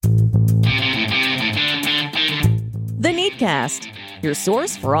Neatcast, your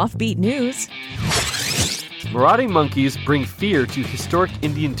source for offbeat news. Marauding monkeys bring fear to historic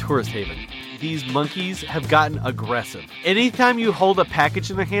Indian tourist haven. These monkeys have gotten aggressive. Anytime you hold a package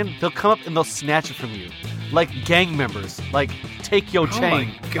in their hand, they'll come up and they'll snatch it from you. Like gang members. Like, take your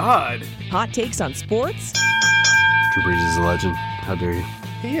chain. Oh my god. Hot takes on sports. Drew Brees is a legend. How dare you?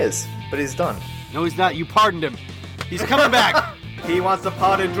 He is, but he's done. No, he's not. You pardoned him. He's coming back. He wants to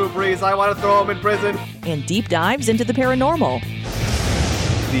pardon Drew Brees. I want to throw him in prison. And deep dives into the paranormal.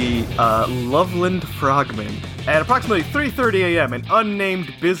 The Loveland Frogman. At approximately 3:30 a.m., an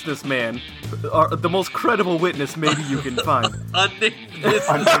unnamed businessman, the most credible witness maybe you can find. Unnamed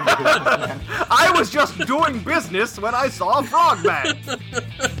businessman. I was just doing business when I saw a frogman.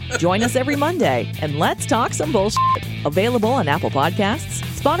 Join us every Monday and let's talk some bullshit. Available on Apple Podcasts,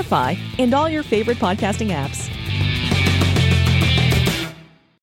 Spotify, and all your favorite podcasting apps.